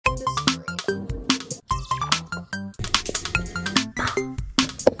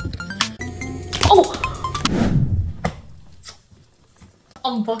Oh!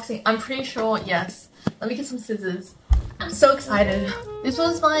 Unboxing. I'm pretty sure, yes. Let me get some scissors. I'm so excited. This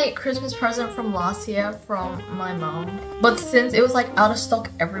was my Christmas present from last year from my mom. But since it was like out of stock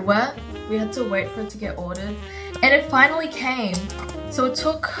everywhere, we had to wait for it to get ordered. And it finally came. So it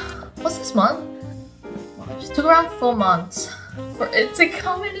took, what's this month? It took around 4 months for it to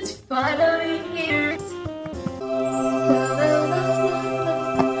come, and it's finally here.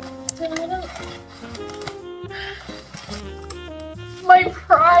 My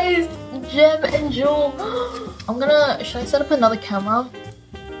prized gem and jewel. Should I set up another camera?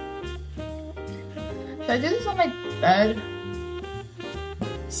 Should I do this on my bed?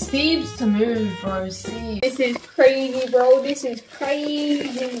 Seems to move, bro. Seems. This is crazy, bro. This is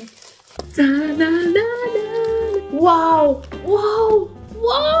crazy. Da, da, da, da. Wow. Whoa.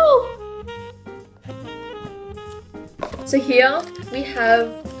 Whoa. So here we have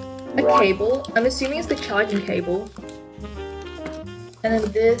a cable. I'm assuming it's the charging cable. And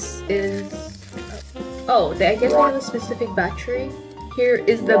then this is, oh, I guess they have a specific battery. Here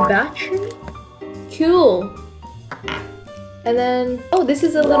is the battery. Cool. And then, oh, this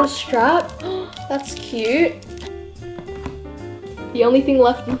is a little strap. That's cute. The only thing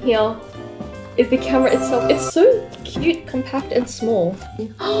left in here is the camera itself. It's so cute, compact, and small.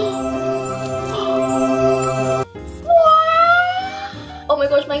 Oh my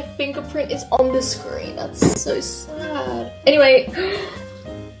gosh, my fingerprint is on the screen. That's so sad. Anyway,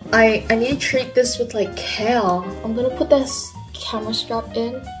 I need to treat this with like care. I'm gonna put this camera strap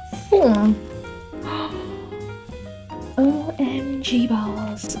in. OMG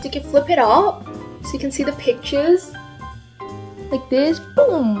balls. You can flip it up so you can see the pictures. Like this.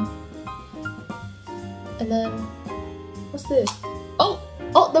 Boom. And then, what's this? Oh,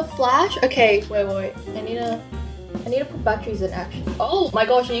 the flash. Okay, wait. I need to put batteries in action. Oh my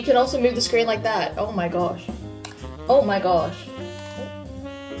gosh, and you can also move the screen like that. Oh my gosh. Oh my gosh.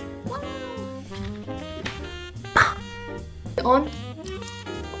 On.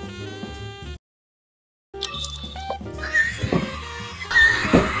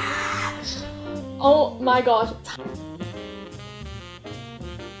 Oh my gosh.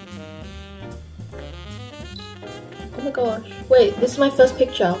 Oh my gosh. Wait, this is my first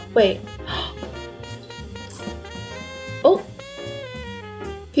picture. Wait. Oh.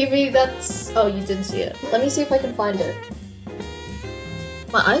 PV, that's... Oh, you didn't see it. Let me see if I can find it.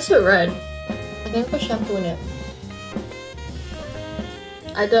 My eyes are red. I think I put shampoo in it.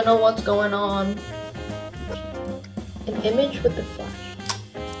 I don't know what's going on. An image with the flash.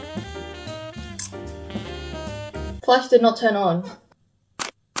 Flash did not turn on.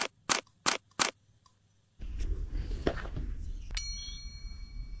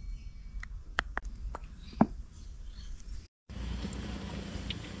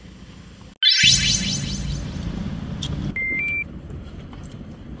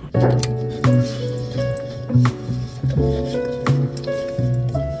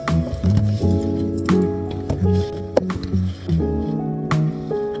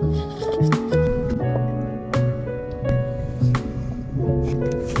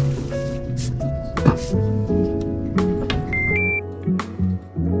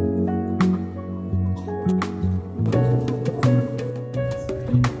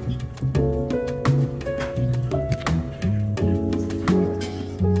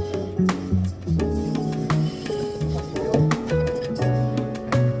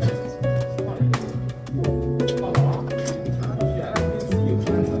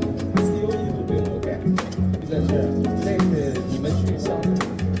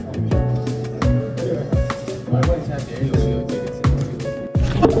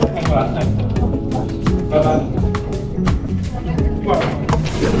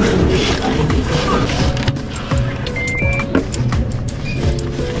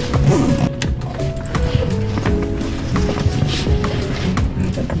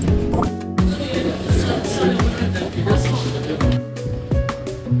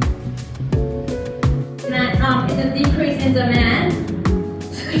 Demand,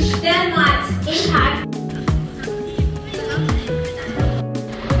 which then might impact.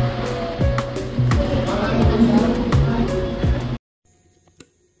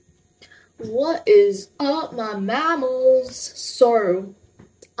 What is up, my mammals? So,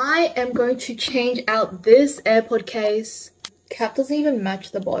 I am going to change out this AirPod case. Cap doesn't even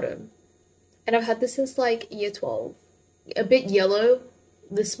match the bottom. And I've had this since like year 12. A bit yellow,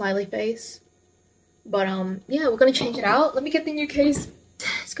 the smiley face. But yeah, we're gonna change it out. Let me get the new case.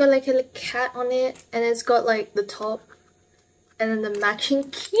 It's got like a little cat on it, and it's got like the top and then the matching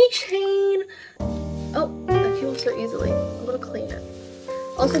keychain. Oh, that came off so easily. I'm gonna clean it.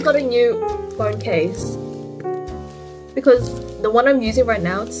 Also got a new phone case because the one I'm using right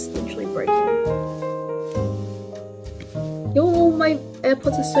now, it's literally breaking. Yo, my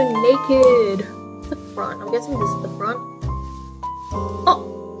AirPods are so naked. The front, I'm guessing this is the front.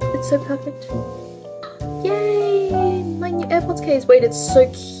 Oh, it's so perfect. Yay, my new AirPods case. Wait, it's so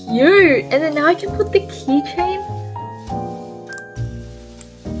cute. And then now I can put the keychain.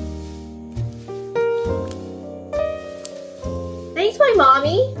 Thanks, my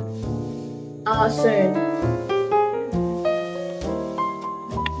mommy. Soon.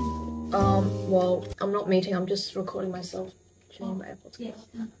 Well, I'm not meeting, I'm just recording myself changing my AirPods case.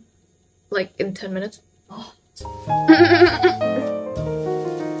 Yeah. Like in 10 minutes. Oh.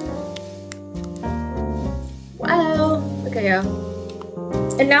 Wow. Okay, yeah.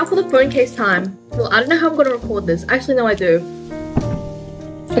 And now for the phone case time. Well, I don't know how I'm gonna record this. Actually, no, I do.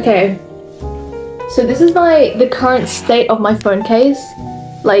 Okay. So this is the current state of my phone case.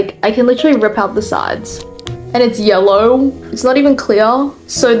 Like, I can literally rip out the sides. And it's yellow. It's not even clear.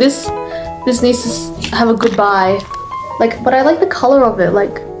 So this needs to have a goodbye. Like, but I like the color of it.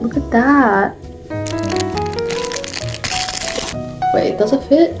 Like, look at that. Wait, does it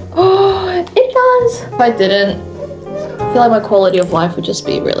fit? Oh, it does! If I didn't, I feel like my quality of life would just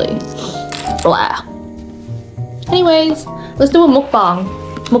be really blah. Anyways, let's do a mukbang.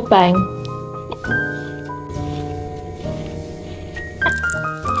 Mukbang.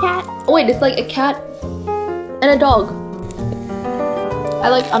 Cat. Oh wait, it's like a cat and a dog.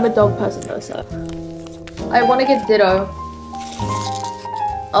 I'm a dog person though, so. I want to get Ditto.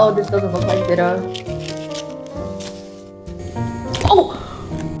 Oh, this doesn't look like Ditto. Oh!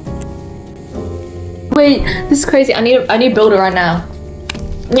 Wait, this is crazy. I need to build it right now.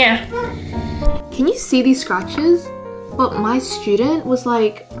 Yeah. Can you see these scratches? But my student was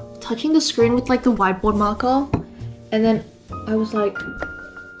like touching the screen with like the whiteboard marker, and then I was like,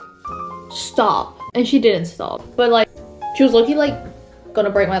 stop. And she didn't stop. But like, she was looking like gonna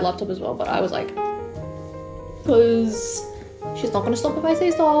break my laptop as well, but I was like, because she's not gonna stop if I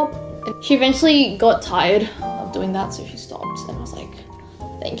say stop. And she eventually got tired of doing that, so she stopped, and I was like,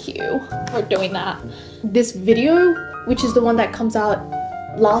 thank you for doing that. This video, which is the one that comes out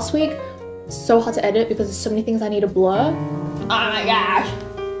last week, is so hard to edit because there's so many things I need to blur. Oh my gosh.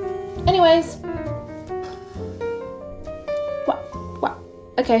 Anyways. Wow.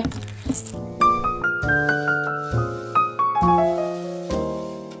 Okay.